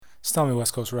Just tell me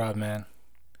West Coast Rob, man.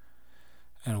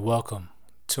 And welcome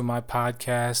to my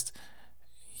podcast,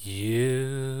 You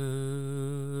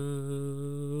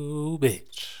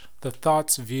Bitch. The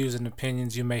thoughts, views, and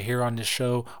opinions you may hear on this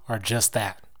show are just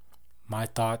that. My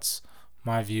thoughts,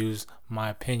 my views, my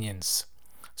opinions.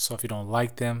 So if you don't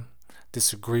like them,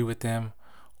 disagree with them,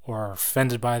 or are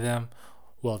offended by them,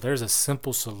 well, there's a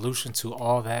simple solution to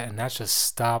all that, and that's just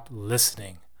stop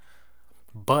listening.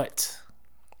 But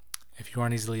if you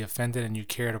aren't easily offended and you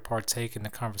care to partake in the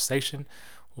conversation,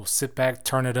 we'll sit back,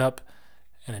 turn it up,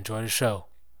 and enjoy the show.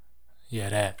 Yeah,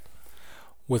 that.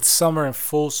 With summer in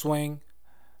full swing,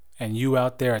 and you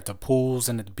out there at the pools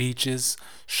and the beaches,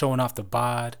 showing off the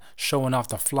bod, showing off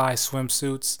the fly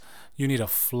swimsuits, you need a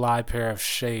fly pair of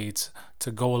shades to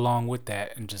go along with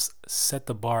that and just set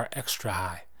the bar extra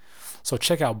high. So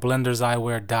check out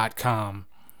blenderseyewear.com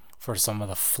for some of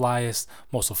the flyest,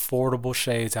 most affordable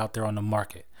shades out there on the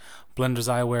market. Blenders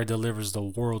Eyewear delivers the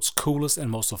world's coolest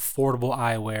and most affordable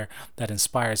eyewear that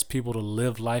inspires people to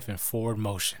live life in forward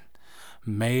motion.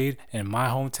 Made in my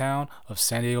hometown of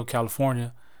San Diego,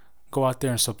 California, go out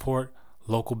there and support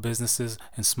local businesses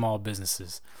and small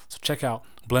businesses. So check out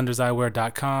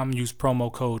blenderseyewear.com, use promo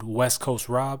code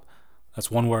WestCoastRob, that's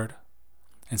one word,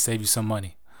 and save you some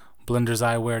money.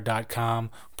 blenderseyewear.com,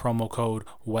 promo code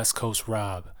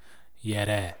WestCoastRob. Yeah,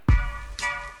 that.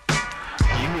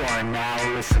 You are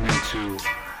now listening to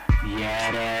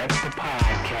Yeah That, the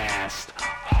podcast,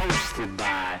 hosted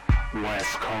by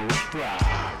West Coast Rob.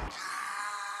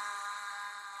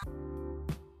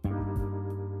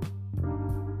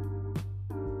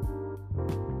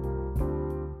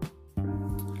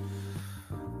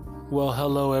 Well,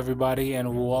 hello everybody,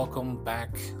 and welcome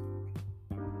back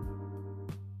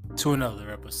to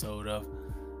another episode of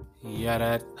Yeah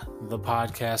That, the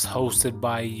podcast, hosted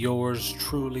by yours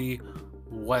truly,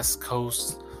 West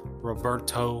Coast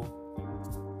Roberto,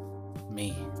 me.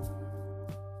 You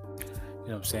know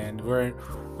what I'm saying? We're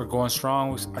going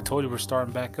strong. I told you we're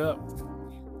starting back up.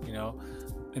 You know,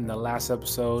 in the last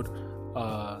episode,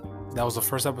 that was the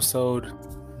first episode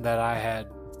that I had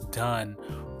done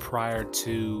prior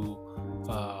to.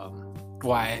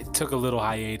 I took a little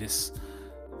hiatus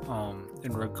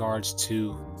in regards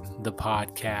to the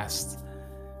podcast.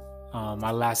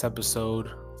 My last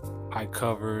episode, I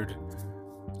covered,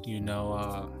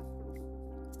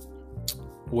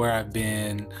 where I've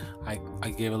been.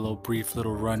 I gave a brief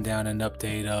little rundown and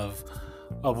update of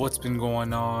what's been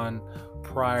going on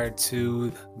prior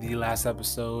to the last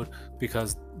episode,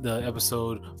 because the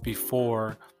episode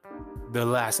before the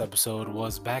last episode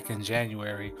was back in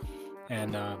January,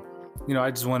 and I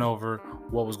just went over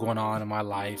what was going on in my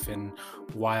life and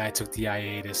why I took the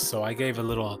hiatus. So I gave a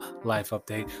little life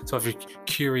update. So if you're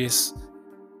curious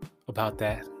about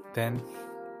that, then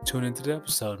tune into the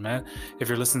episode, man. If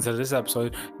you're listening to this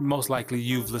episode, most likely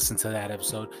you've listened to that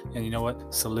episode. And you know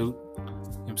what? Salute. You know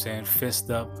what I'm saying? Fist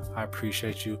up. I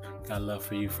appreciate you. Got love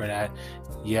for you for that.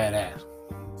 Yeah, that.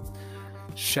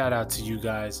 Shout out to you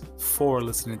guys for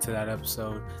listening to that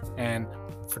episode and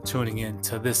for tuning in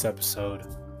to this episode.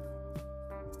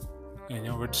 And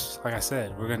we're just, like I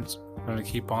said, we're gonna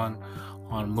keep on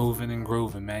moving and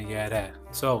grooving, man. Yeah, that.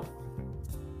 So,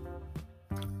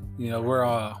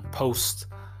 we're post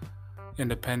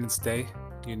Independence Day.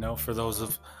 For those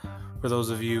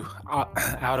of you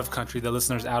out of country, the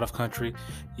listeners out of country,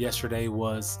 yesterday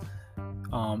was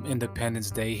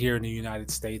Independence Day here in the United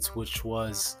States, which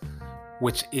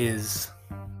is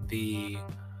the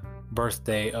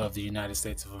birthday of the United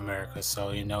States of America. So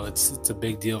it's a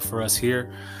big deal for us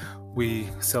here. We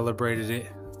celebrated it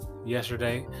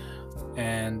yesterday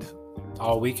and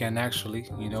all weekend, actually.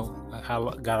 I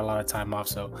got a lot of time off,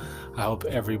 so I hope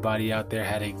everybody out there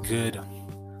had a good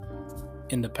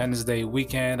Independence Day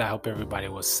weekend. I hope everybody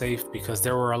was safe, because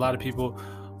there were a lot of people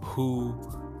who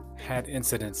had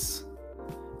incidents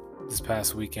this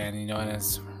past weekend, and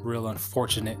it's real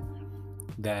unfortunate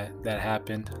that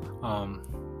happened.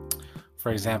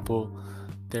 For example,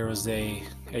 there was a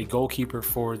goalkeeper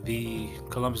for the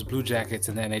Columbus Blue Jackets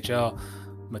in the NHL,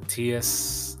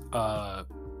 Matthias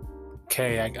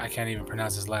K. I can't even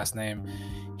pronounce his last name.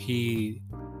 He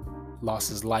lost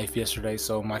his life yesterday,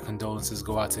 so my condolences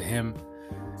go out to him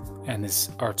and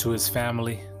to his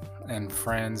family and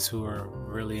friends who are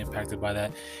really impacted by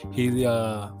that.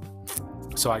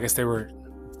 So I guess they were,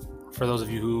 for those of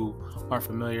you who aren't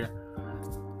familiar,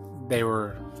 they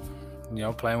were,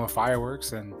 playing with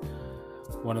fireworks, and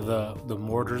one of the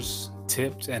mortars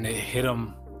tipped and it hit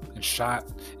him and shot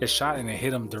and it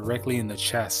hit him directly in the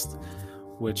chest,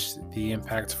 which the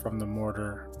impact from the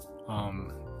mortar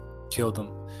killed him.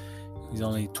 He's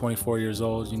only 24 years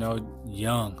old,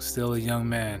 young, still a young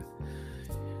man.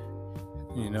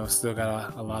 Still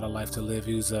got a lot of life to live.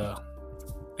 He was a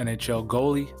NHL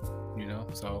goalie,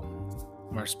 so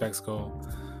my respects go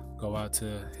out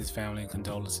to his family and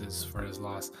condolences for his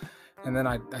loss. And then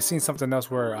I seen something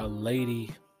else where a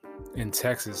lady in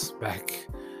Texas, back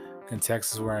in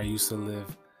Texas where I used to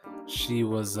live, she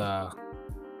was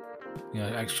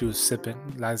she was sipping,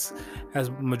 as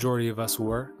majority of us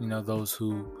were, those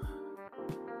who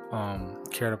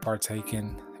care to partake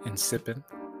in sipping.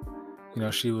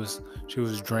 She was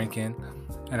drinking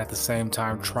and at the same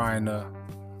time trying to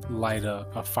light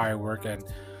a firework, and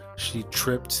she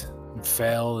tripped and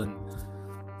fell, and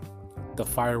the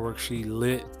firework she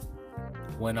lit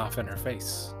went off in her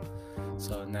face.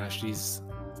 So now she's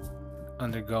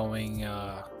undergoing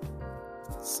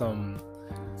some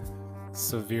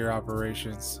severe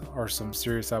operations or some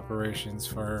serious operations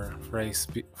for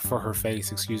her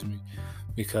face,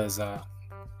 because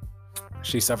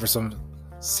she suffered some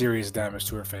serious damage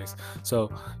to her face. So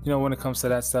when it comes to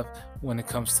that stuff, when it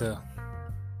comes to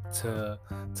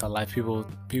life,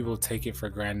 people take it for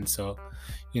granted. So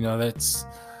that's,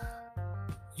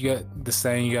 you got the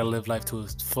saying, you gotta live life to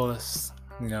its fullest.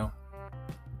 You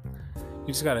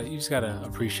just gotta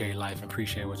appreciate life,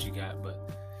 appreciate what you got. But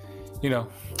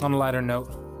on a lighter note,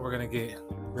 we're gonna get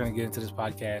into this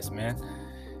podcast, man.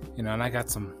 And I got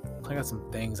some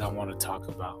things I want to talk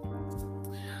about,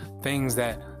 things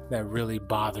that really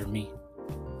bother me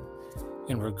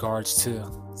in regards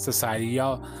to society.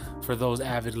 Y'all, for those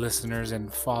avid listeners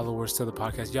and followers to the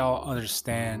podcast, y'all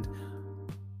understand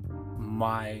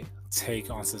my take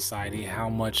on society, how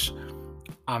much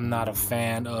I'm not a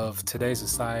fan of today's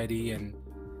society, and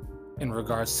in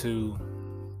regards to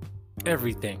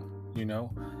everything,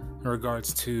 in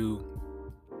regards to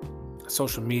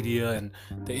social media and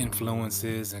the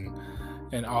influences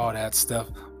and all that stuff.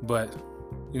 But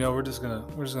we're just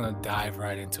gonna dive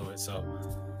right into it. So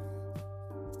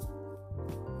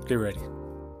get ready.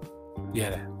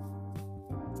 Yeah.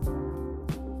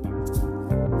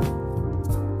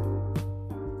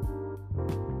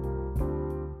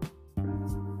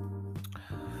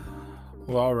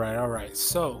 Well, all right.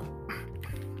 So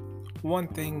one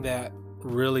thing that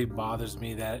really bothers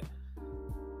me, that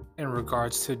in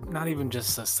regards to not even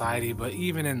just society, but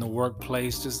even in the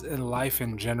workplace, just in life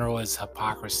in general, is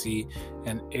hypocrisy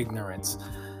and ignorance.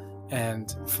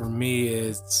 And for me,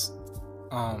 it's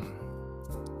I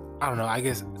don't know, I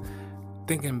guess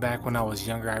thinking back when I was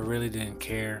younger, I really didn't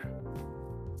care.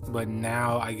 But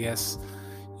now, I guess,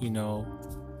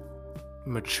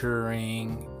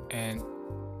 maturing and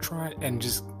trying and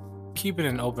just keeping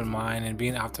an open mind and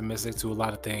being optimistic to a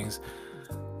lot of things,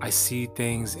 I see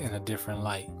things in a different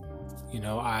light.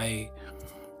 I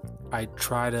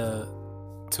try to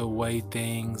weigh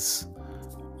things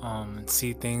and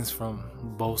see things from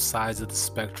both sides of the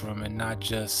spectrum, and not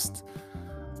just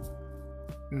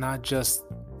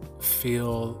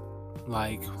feel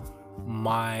like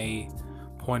my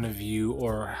point of view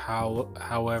or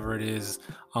however it is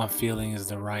I'm feeling is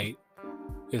the right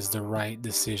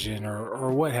decision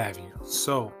or what have you.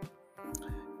 So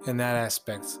in that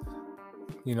aspect,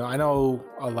 I know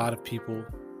a lot of people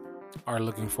are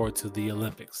looking forward to the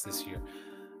Olympics this year.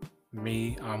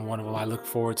 Me, I'm one of them. I look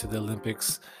forward to the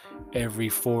Olympics every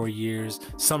 4 years.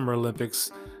 Summer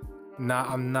Olympics,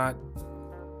 I'm not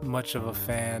much of a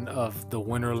fan of the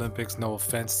Winter Olympics. No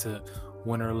offense to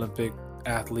Winter Olympic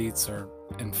athletes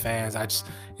and fans.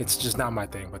 It's just not my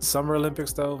thing. But Summer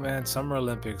Olympics, though, man, Summer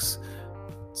Olympics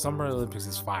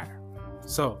is fire.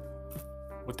 So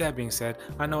with that being said,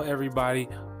 I know everybody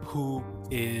who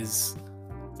is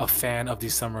a fan of the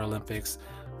Summer Olympics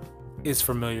is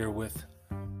familiar with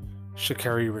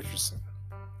Sha'Carri Richardson.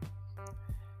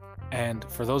 And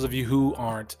for those of you who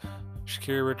aren't,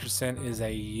 Sha'Carri Richardson is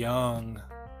a young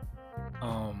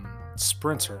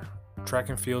sprinter, track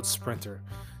and field sprinter.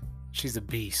 She's a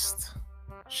beast.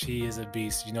 She is a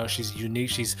beast. She's unique.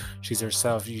 She's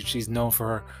herself. She's known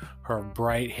for her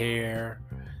bright hair,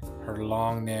 her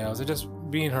long nails, and just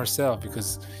being herself,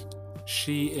 because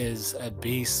she is a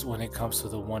beast when it comes to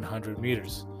the 100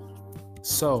 meters.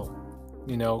 So,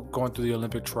 going through the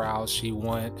Olympic trials, she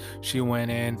went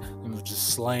in and was just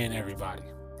slaying everybody.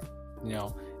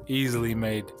 Easily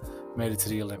made it to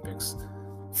the Olympics.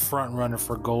 Front runner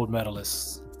for gold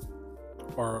medalists,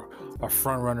 or a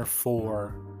front runner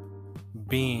for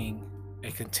being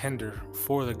a contender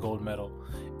for the gold medal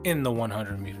in the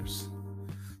 100 meters.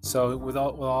 So with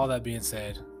all that being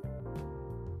said,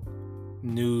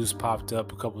 news popped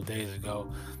up a couple of days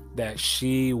ago that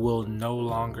she will no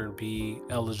longer be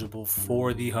eligible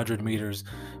for the 100 meters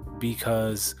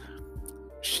because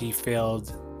she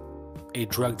failed a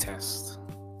drug test.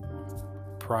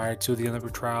 Prior to the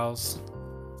Olympic trials,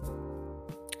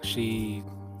 she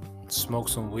smoked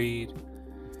some weed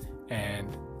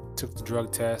and took the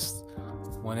drug test,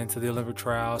 went into the Olympic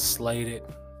trials, slayed it.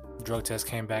 The drug test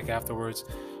came back afterwards.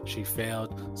 She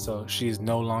failed, so she is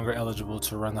no longer eligible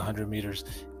to run the 100 meters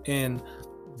in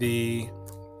the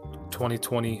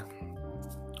 2020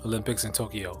 Olympics in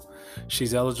Tokyo.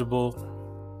 She's eligible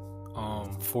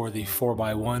for the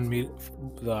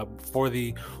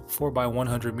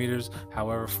 4x100 meters.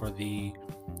 However, for the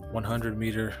 100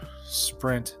 meter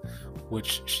sprint,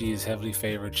 which she is heavily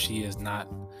favored, she is not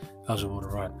eligible to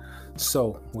run.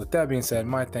 So with that being said,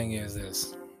 my thing is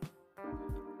this.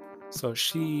 So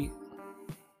she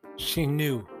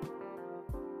knew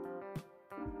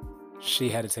she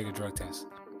had to take a drug test,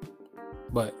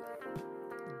 but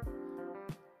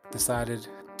decided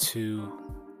to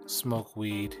smoke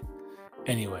weed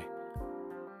anyway.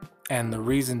 And the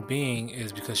reason being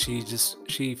is because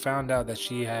she found out that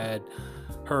she had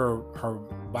her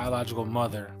biological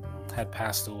mother had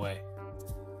passed away.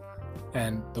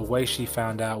 And the way she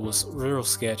found out was real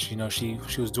sketch. You know, she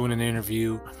was doing an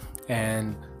interview,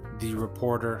 and the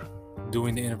reporter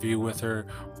doing the interview with her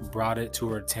brought it to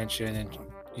her attention, and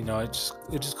you know, it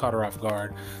just caught her off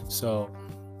guard. So,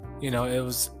 you know, it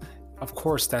was, of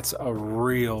course, that's a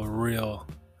real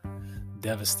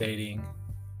devastating,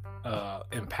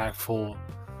 impactful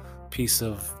piece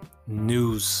of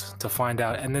news to find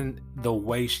out. And then the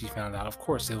way she found out, of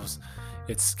course,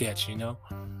 it's sketch, you know.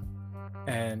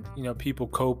 And, you know, people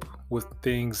cope with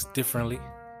things differently.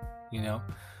 You know,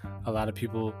 a lot of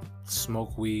people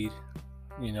smoke weed,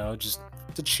 you know, just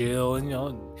to chill and, you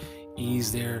know,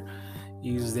 ease their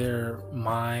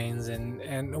minds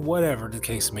and whatever the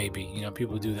case may be. You know,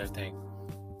 people do their thing.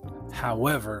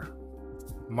 However,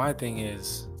 my thing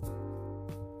is,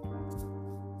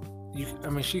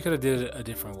 she could have did it a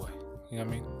different way. You know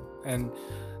what I mean? And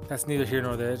that's neither here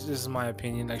nor there. This is my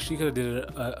opinion. Like, she could have did it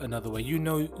another way. You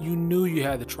knew you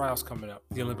had the trials coming up,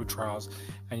 the Olympic trials,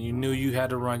 and you knew you had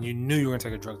to run. You knew you were gonna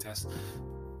take a drug test.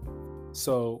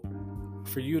 So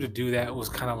for you to do that was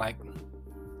kind of like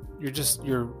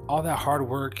you're all that hard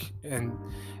work and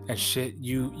shit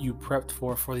you prepped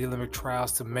for the Olympic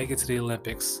trials to make it to the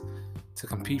Olympics, to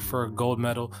compete for a gold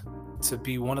medal, to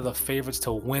be one of the favorites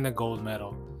to win a gold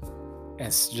medal,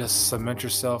 and just cement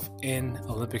yourself in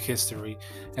Olympic history,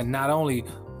 and not only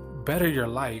better your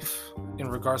life in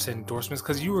regards to endorsements,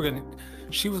 because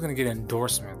she was gonna get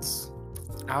endorsements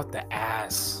out the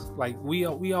ass. Like we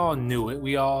all knew it,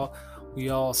 we all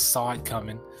saw it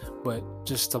coming, but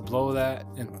just to blow that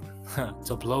and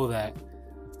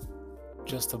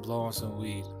just to blow on some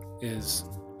weed is,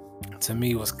 to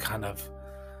me, was kind of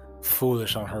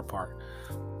foolish on her part.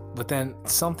 But then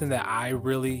something that I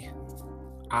really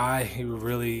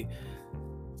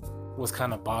was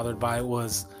kind of bothered by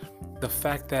was the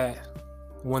fact that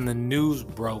when the news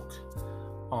broke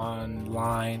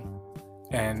online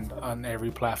and on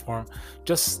every platform,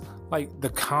 just like the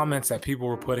comments that people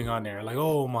were putting on there, like,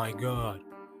 oh my god,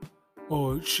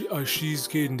 oh she's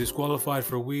getting disqualified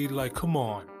for weed, like, come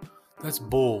on, that's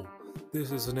bull,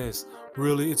 this isn't this,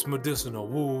 really, it's medicinal,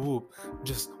 whoop whoop,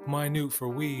 just minute for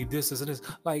weed, this isn't this,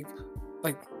 like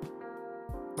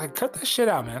cut that shit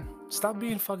out, man. Stop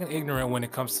being fucking ignorant when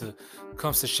it comes to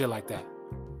shit like that.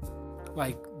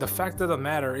 Like, the fact of the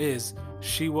matter is,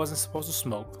 she wasn't supposed to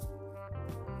smoke,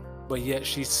 but yet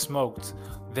she smoked.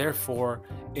 Therefore,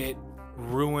 it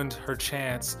ruined her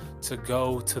chance to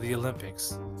go to the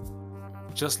Olympics.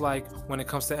 Just like when it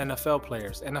comes to NFL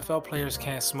players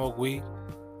can't smoke weed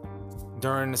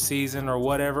during the season or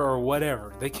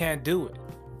whatever. They can't do it,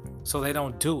 so they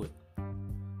don't do it.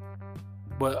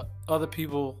 But other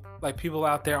people, like people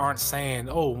out there, aren't saying,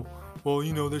 oh, well,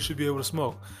 you know, they should be able to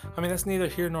smoke. I mean, that's neither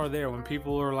here nor there. When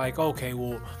people are like, okay,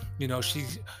 well, you know,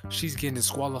 she's getting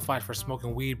disqualified for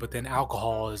smoking weed, but then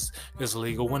alcohol is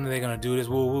legal. When are they gonna do this?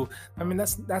 Woo. I mean,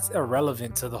 that's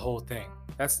irrelevant to the whole thing.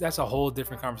 That's a whole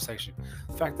different conversation.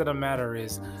 The fact of the matter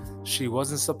is, she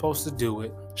wasn't supposed to do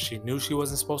it. She knew she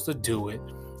wasn't supposed to do it.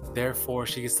 Therefore,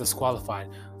 she gets disqualified.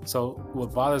 So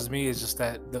what bothers me is just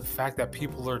that the fact that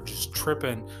people are just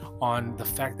tripping on the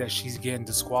fact that she's getting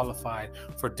disqualified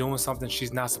for doing something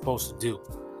she's not supposed to do.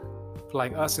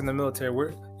 Like us in the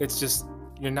military, it's just,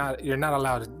 you're not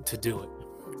allowed to do it.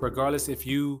 Regardless if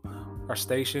you are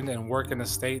stationed and work in a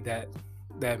state that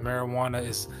marijuana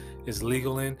is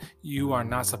legal in, you are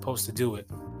not supposed to do it.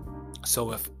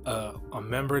 So if a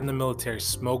member in the military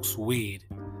smokes weed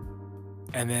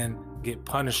and then get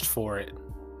punished for it,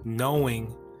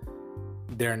 knowing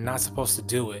they're not supposed to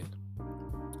do it,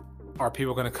 are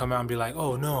people going to come out and be like,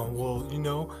 oh no, well,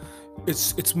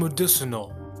 it's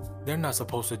medicinal, they're not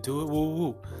supposed to do it, woo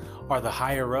woo? Are the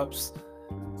higher ups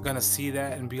going to see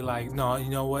that and be like, no, you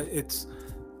know what, it's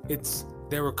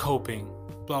they were coping,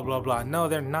 blah blah blah? No,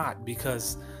 they're not,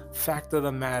 because fact of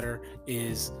the matter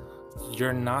is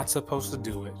you're not supposed to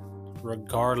do it,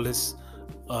 regardless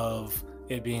of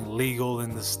it being legal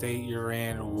in the state you're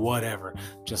in, whatever.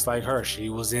 Just like her, she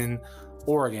was in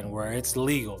Oregon where it's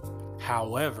legal.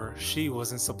 However, she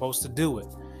wasn't supposed to do it.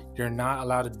 You're not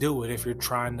allowed to do it if you're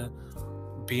trying to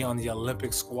be on the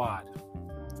Olympic squad.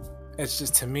 It's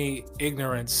just, to me,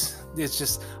 ignorance. It's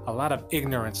just a lot of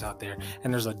ignorance out there,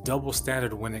 and there's a double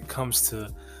standard when it comes to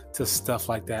stuff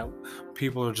like that.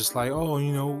 People are just like,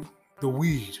 oh, the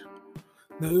weed,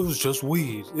 it was just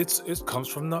weed, it comes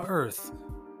from the earth,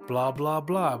 blah blah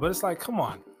blah. But it's like, come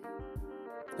on,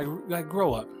 like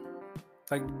grow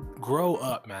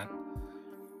up, man.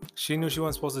 She knew she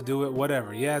wasn't supposed to do it,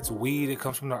 whatever. Yeah, it's weed, it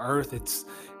comes from the earth, it's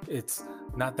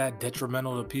not that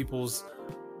detrimental to people's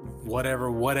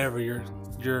whatever your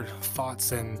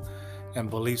thoughts and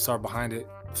beliefs are behind it.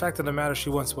 Fact of the matter, she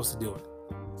wasn't supposed to do it.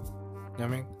 You know what I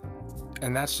mean?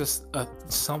 And that's just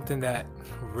something that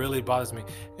really bothers me.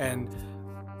 And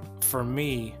for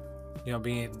me,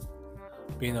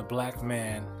 being a black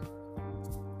man,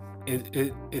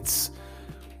 it's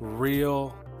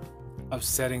real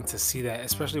upsetting to see that,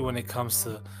 especially when it comes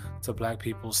to black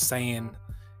people saying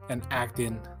and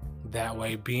acting that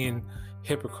way, being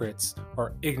hypocrites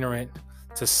or ignorant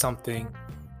to something,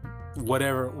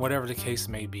 whatever the case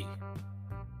may be.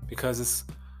 Because it's,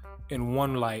 in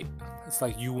one light, it's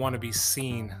like you want to be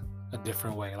seen a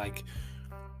different way. Like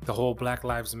the whole Black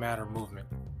Lives Matter movement,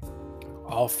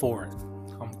 all for it.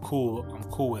 I'm cool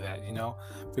with that,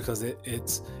 because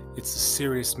it's a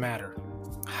serious matter.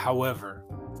 However,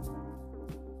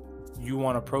 you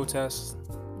want to protest,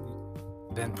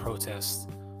 then protest.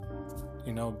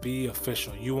 Be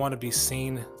official. You want to be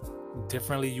seen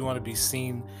differently, you want to be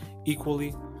seen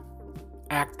equally,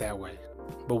 act that way.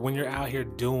 But when you're out here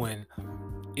doing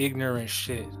ignorant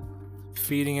shit,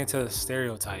 feeding into the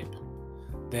stereotype,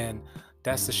 then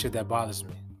that's the shit that bothers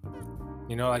me.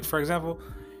 Like, for example,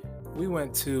 we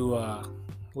went to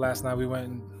last night, we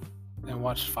went and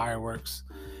watched fireworks.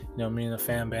 Me and the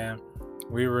fan band,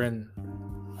 we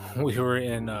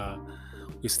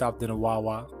stopped in a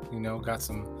Wawa, got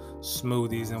some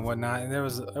smoothies and whatnot, and there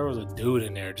was a dude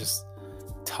in there just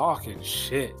talking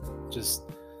shit, just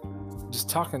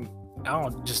talking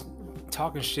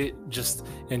shit just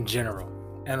in general.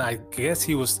 And I guess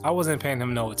I wasn't paying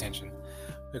him no attention,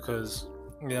 because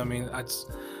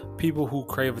people who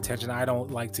crave attention, I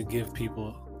don't like to give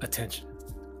people attention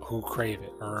who crave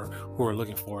it or who are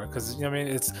looking for it, because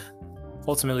it's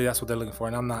ultimately that's what they're looking for,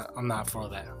 and I'm not for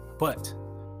that. But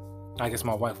I guess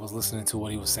my wife was listening to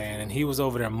what he was saying, and he was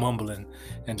over there mumbling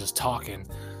and just talking,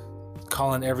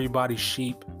 calling everybody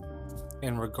sheep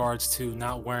in regards to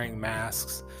not wearing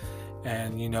masks.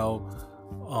 And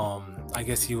I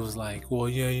guess he was like, well,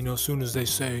 yeah, as soon as they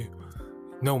say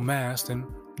no mask, then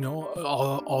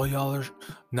all y'all are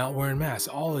not wearing masks,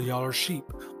 all of y'all are sheep,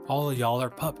 all of y'all are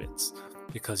puppets,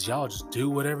 because y'all just do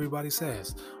what everybody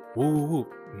says. Woo woo woo.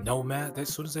 No mask. As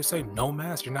soon as they say no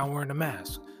mask, you're not wearing a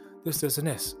mask. This and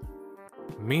this.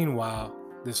 Meanwhile,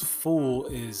 this fool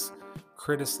is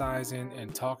criticizing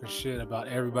and talking shit about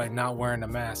everybody not wearing a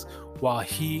mask while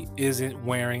he isn't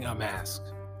wearing a mask.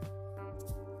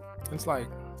 It's like,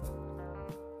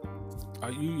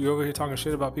 are you over here talking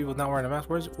shit about people not wearing a mask?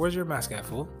 Where's your mask at,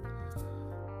 fool?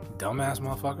 Dumbass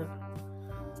motherfucker.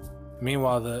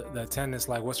 Meanwhile, the attendant's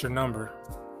like, what's your number?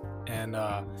 And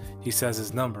he says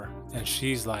his number, and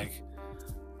she's like,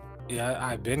 yeah,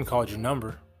 I've been called your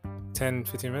number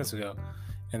 10-15 minutes ago.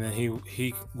 And then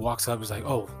he walks up, he's like,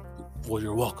 oh, well,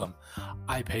 you're welcome,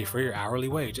 I pay for your hourly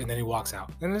wage. And then he walks out,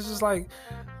 and it's just like,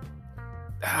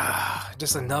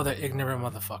 just another ignorant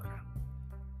motherfucker.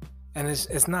 And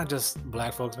it's not just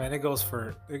black folks, man. It goes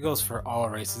for all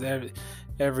races,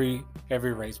 every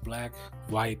race, black,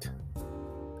 white,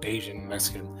 Asian,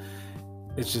 Mexican.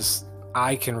 It's just,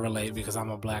 I can relate because I'm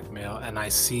a black male, and I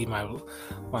see my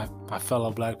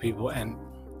fellow black people, and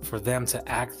for them to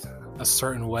act a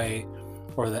certain way,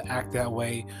 or to act that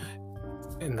way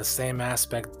in the same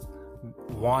aspect,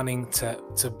 wanting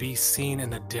to be seen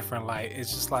in a different light,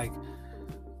 it's just like,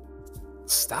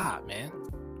 stop, man.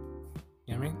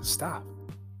 You know what I mean? Stop.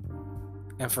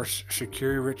 And for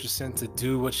Sha'Carri Richardson to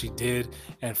do what she did,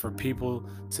 and for people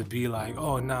to be like,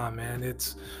 oh nah, man,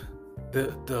 it's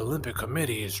the Olympic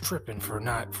Committee is tripping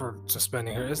for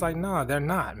suspending her. It's like, nah, they're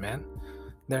not, man.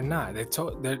 They're not. They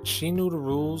told that she knew the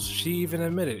rules. She even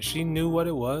admitted she knew what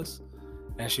it was,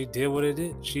 And she did what it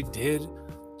did. She did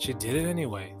it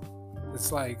anyway.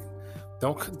 It's like,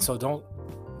 don't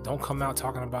come out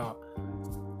talking about,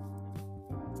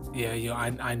 yeah,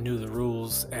 I knew the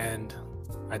rules and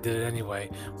I did it anyway,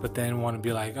 but then want to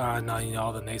be like, no,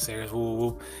 all the naysayers,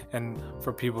 woo. And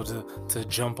for people to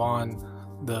jump on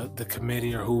the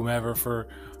committee or whomever for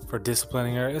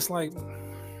disciplining her. It's like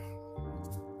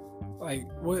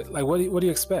what do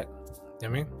you expect? I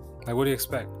mean, like, what do you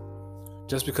expect?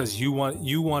 Just because you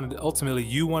wanted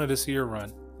to see her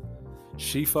run,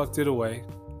 she fucked it away,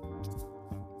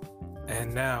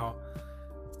 and now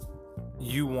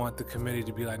you want the committee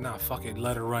to be like, nah, fuck it,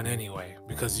 let her run anyway,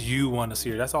 because you want to see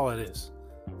her. That's all it is.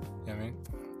 You know what I mean?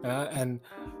 And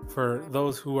for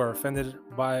those who are offended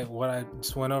by what I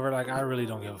just went over, like, I really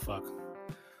don't give a fuck.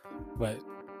 But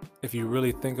if you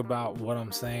really think about what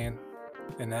I'm saying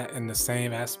in the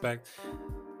same aspect,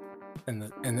 in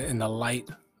the light,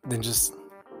 then just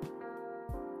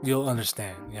you'll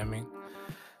understand. You know what I mean?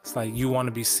 It's like, you want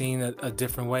to be seen a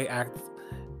different way, act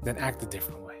a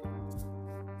different way.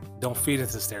 Don't feed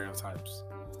into stereotypes,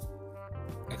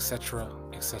 etc.,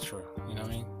 etc. You know what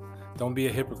I mean? Don't be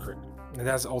a hypocrite. And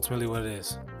that's ultimately what it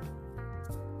is.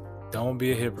 Don't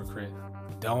be a hypocrite.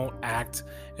 Don't act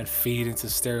and feed into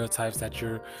stereotypes that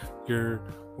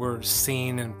we're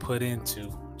seen and put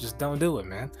into. Just don't do it,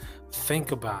 man.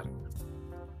 Think about it.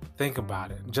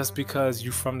 Just because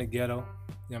you're from the ghetto,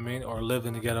 you know what I mean, or live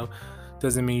in the ghetto,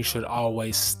 doesn't mean you should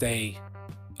always stay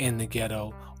in the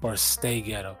ghetto or stay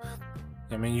ghetto.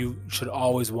 I mean, you should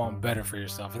always want better for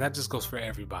yourself, and that just goes for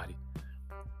everybody.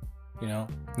 You know,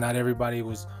 not everybody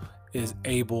is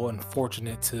able and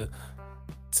fortunate to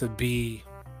be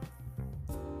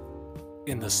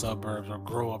in the suburbs, or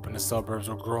grow up in the suburbs,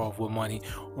 or grow up with money,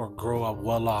 or grow up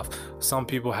well off. Some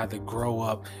people had to grow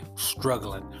up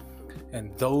struggling,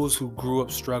 and those who grew up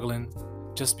struggling,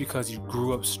 just because you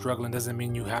grew up struggling doesn't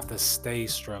mean you have to stay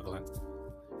struggling.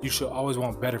 You should always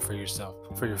want better for yourself,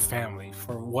 for your family,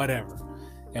 for whatever.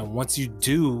 And once you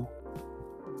do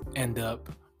end up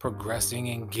progressing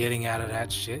and getting out of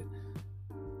that shit,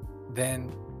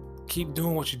 then keep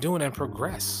doing what you're doing and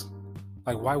progress.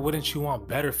 Like, why wouldn't you want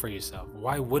better for yourself?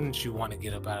 Why wouldn't you want to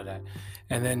get up out of that?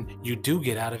 And then you do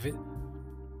get out of it.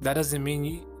 That doesn't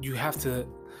mean you have to.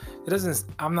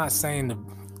 I'm not saying to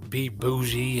be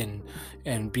bougie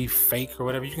and be fake or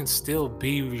whatever. You can still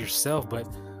be yourself, but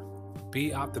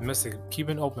be optimistic. Keep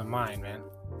an open mind, man.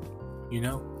 You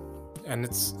know? And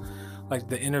it's like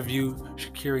the interview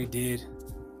Sha'Carri did.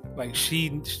 Like, she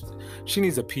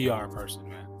needs a PR person,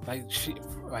 man. Like,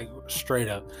 straight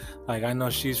up. Like, I know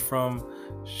she's from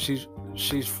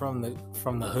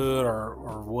the hood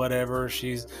or whatever.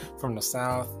 She's from the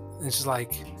South. And she's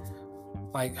like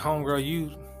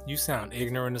homegirl, you sound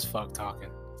ignorant as fuck talking.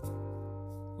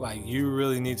 Like, you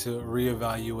really need to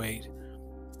reevaluate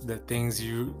the things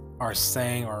you are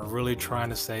saying or really trying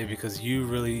to say, because you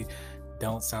really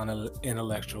don't sound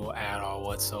intellectual at all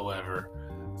whatsoever.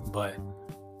 But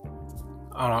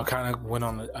I don't know, I kind of went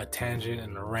on a tangent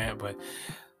and a rant, but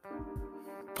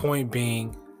point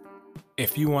being,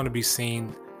 if you want to be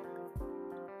seen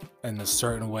in a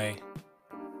certain way,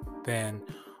 then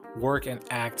work and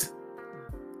act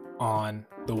on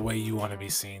the way you want to be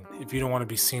seen. If you don't want to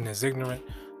be seen as ignorant,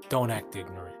 don't act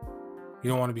ignorant. You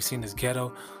don't want to be seen as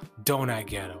ghetto, don't act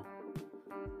ghetto.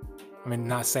 I mean,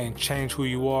 not saying change who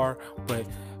you are, but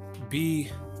be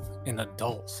an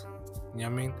adult. You know what I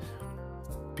mean?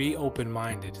 Be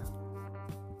open-minded.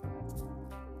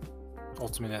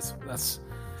 Ultimately, that's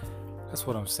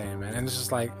what I'm saying, man. And it's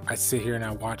just like, I sit here and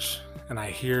I watch and I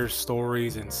hear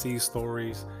stories and see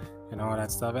stories and all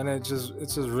that stuff, and it's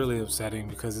just really upsetting,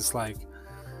 because it's like,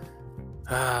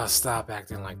 stop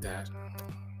acting like that.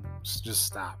 Just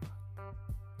stop.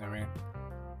 You know what I mean?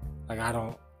 Like, I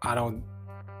don't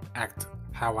act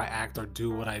how I act or do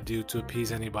what I do to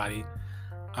appease anybody.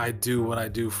 I do what I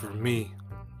do for me.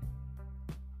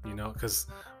 You know, because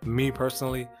me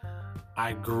personally,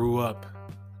 I grew up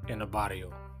in a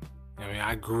barrio. I mean,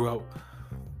 I grew up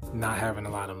not having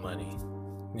a lot of money.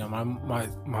 You know,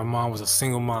 my mom was a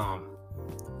single mom,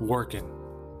 working,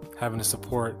 having to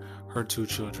support her 2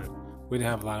 children. We didn't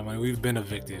have a lot of money. We've been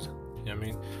evicted. You know what I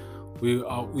mean?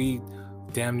 We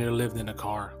damn near lived in a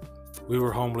car. We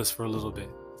were homeless for a little bit.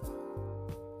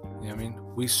 You know what I mean?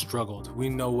 We struggled. We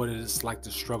know what it is like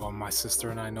to struggle. My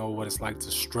sister and I know what it's like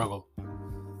to struggle.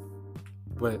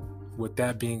 But with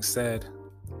that being said,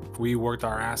 we worked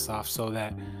our ass off so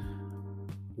that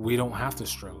we don't have to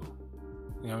struggle.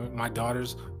 You know, my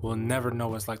daughters will never know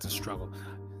what it's like to struggle.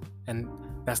 And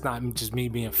that's not just me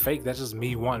being fake. That's just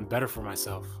me wanting better for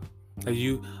myself.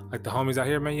 Like the homies out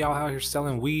here, man, y'all out here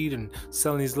selling weed and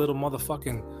selling these little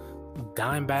motherfucking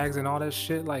dime bags and all that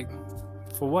shit. Like,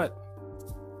 for what?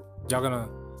 Y'all gonna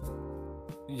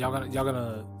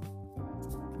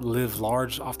live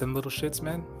large off them little shits,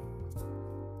 man?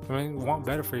 I mean, want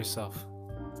better for yourself.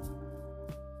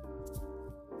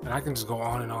 And I can just go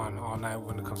on and on all night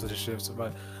when it comes to the shifts,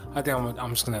 but I think I'm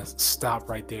just gonna stop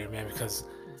right there, man, because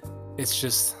it's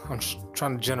just, I'm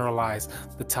trying to generalize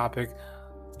the topic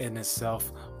in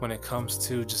itself when it comes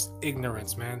to just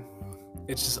ignorance, man.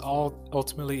 It's just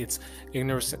ultimately it's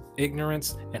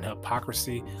ignorance and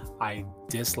hypocrisy. I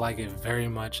dislike it very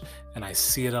much, and I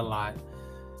see it a lot,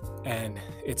 and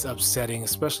it's upsetting,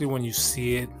 especially when you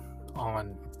see it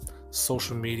on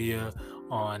social media,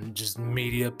 on just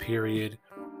media period,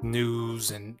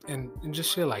 news, and just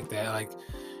shit like that. Like,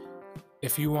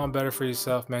 if you want better for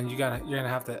yourself, man, you're gonna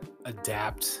have to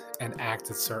adapt and act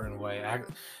a certain way,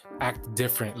 act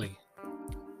differently.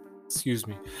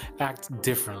 Act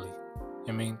differently.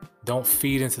 I mean, don't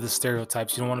feed into the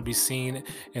stereotypes. You don't want to be seen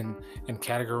and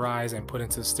categorized and put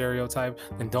into the stereotype,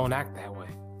 then don't act that way.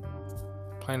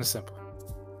 Plain and simple.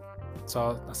 That's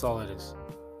all it is.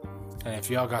 And if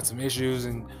y'all got some issues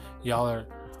and y'all are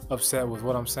upset with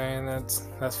what I'm saying,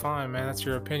 that's fine, man. That's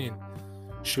your opinion.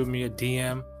 Shoot me a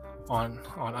DM on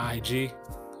IG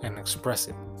and express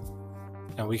it,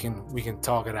 and we can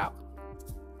talk it out.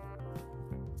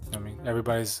 I mean,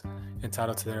 everybody's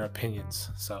entitled to their opinions.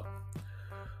 So,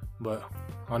 but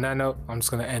on that note, I'm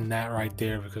just gonna end that right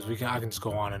there because I can just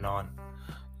go on and on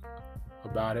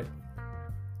about it.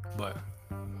 But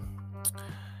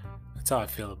that's how I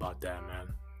feel about that, man.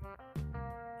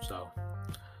 So,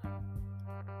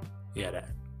 yeah, that.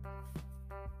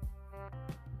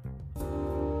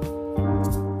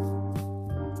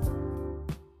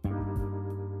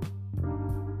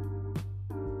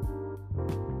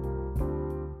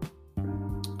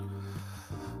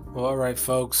 Well, all right,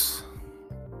 folks.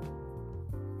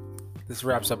 This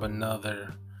wraps up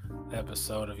another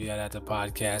episode of Yeah That the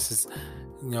Podcast. It's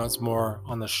more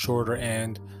on the shorter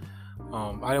end.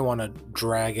 I didn't want to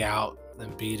drag out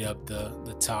and beat up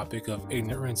the topic of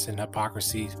ignorance and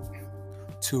hypocrisy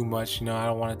too much. I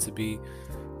don't want it to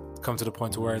come to the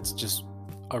point to where it's just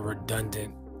a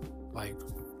redundant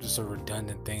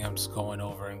thing I'm just going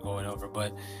over.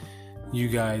 But you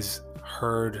guys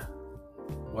heard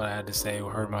what I had to say,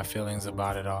 heard my feelings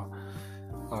about it all.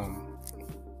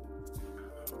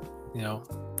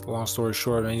 Long story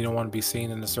short, man, you don't want to be seen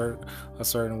in a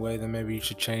certain way, then maybe you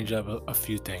should change up a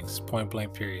few things, point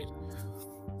blank, period.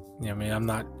 I'm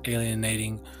not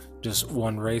alienating just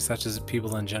one race, that's just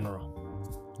people in general.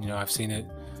 I've seen it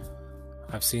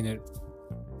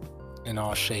in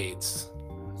all shades.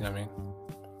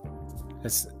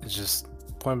 It's just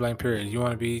point blank, period. You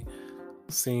want to be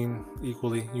seen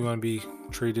equally, you want to be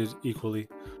treated equally,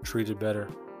 treated better,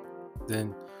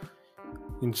 then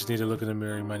you just need to look in the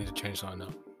mirror. You might need to change something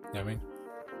up.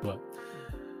 But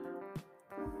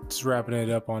just wrapping it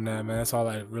up on that, man. That's all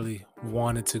I really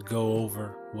wanted to go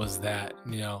over was that,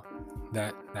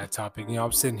 that topic.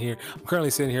 I'm currently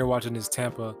sitting here watching this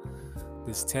Tampa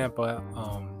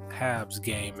Habs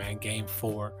game, man. Game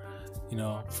 4.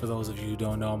 For those of you who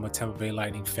don't know, I'm a Tampa Bay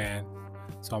Lightning fan,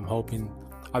 so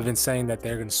I've been saying that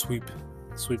they're gonna sweep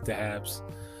the Habs.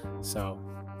 So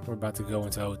we're about to go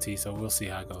into OT, so we'll see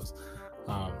how it goes.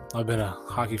 I've been a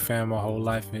hockey fan my whole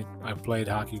life. I played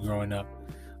hockey growing up.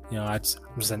 I'm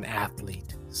just an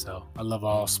athlete, so I love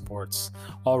all sports,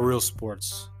 all real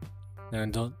sports.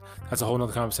 And that's a whole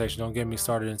nother conversation. Don't get me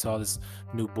started into all this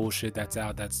new bullshit that's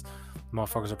out. That's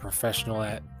motherfuckers are professional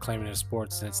at claiming their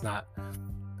sports, and it's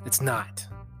not.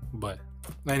 But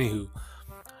anywho,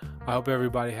 I hope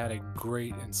everybody had a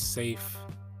great and safe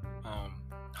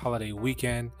holiday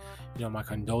weekend. My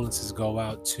condolences go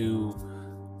out to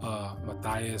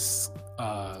Matthias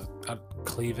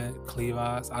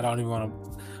Clevas.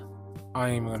 I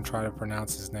ain't even gonna try to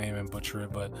pronounce his name and butcher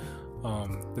it, but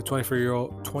the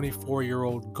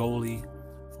 24-year-old goalie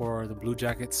for the Blue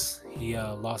Jackets, he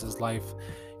lost his life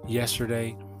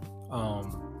yesterday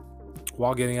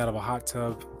while getting out of a hot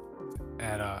tub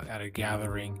at a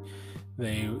gathering.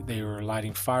 They were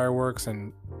lighting fireworks,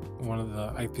 and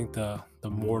the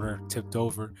mortar tipped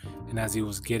over, and as he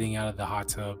was getting out of the hot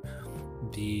tub,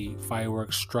 the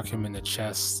fireworks struck him in the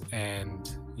chest,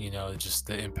 and just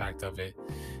the impact of it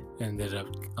ended up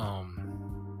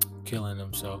killing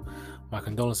him. So my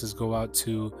condolences go out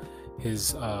to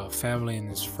his family and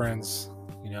his friends.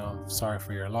 Sorry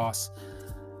for your loss,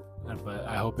 but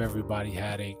I hope everybody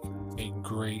had a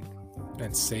great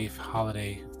and safe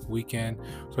holiday weekend.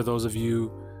 For those of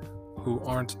you who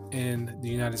aren't in the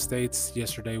United States,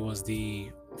 yesterday was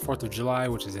the 4th of July,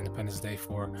 which is Independence Day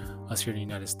for us here in the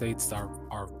United States,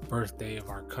 our birthday of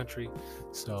our country.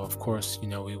 So, of course,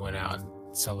 we went out and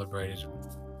celebrated.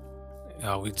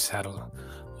 We just had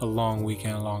a long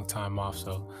weekend, a long time off.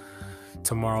 So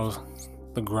tomorrow's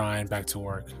the grind, back to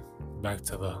work, back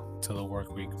to the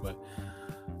work week. But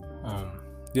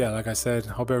yeah, like I said,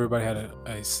 hope everybody had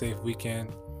a safe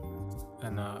weekend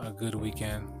and a good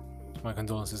weekend. My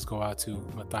condolences go out to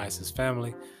Matthias's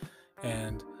family,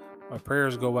 and my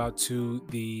prayers go out to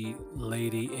the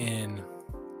lady in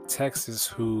Texas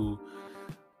who,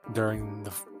 during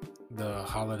the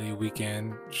holiday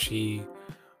weekend, she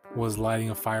was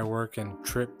lighting a firework and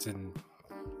tripped, and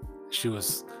she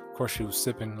was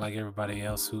sipping like everybody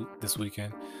else who this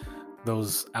weekend,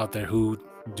 those out there who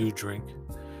do drink.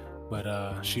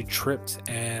 But she tripped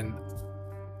and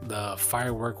the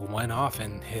firework went off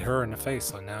and hit her in the face.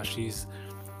 So now she's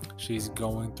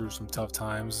going through some tough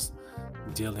times,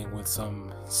 dealing with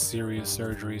some serious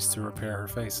surgeries to repair her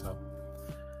face. So,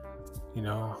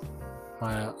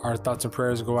 our thoughts and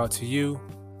prayers go out to you.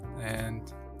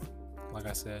 And like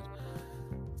I said,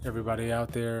 everybody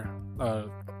out there, I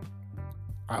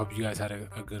hope you guys had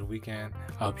a good weekend.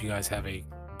 I hope you guys have a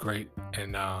great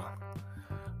and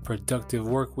productive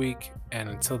work week. And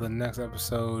until the next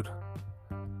episode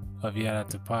of Yet At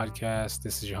The Podcast,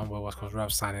 this is your homeboy West Coast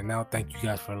Rap signing out. Thank you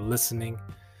guys for listening,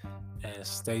 and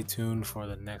stay tuned for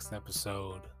the next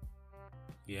episode.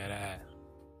 Yet At.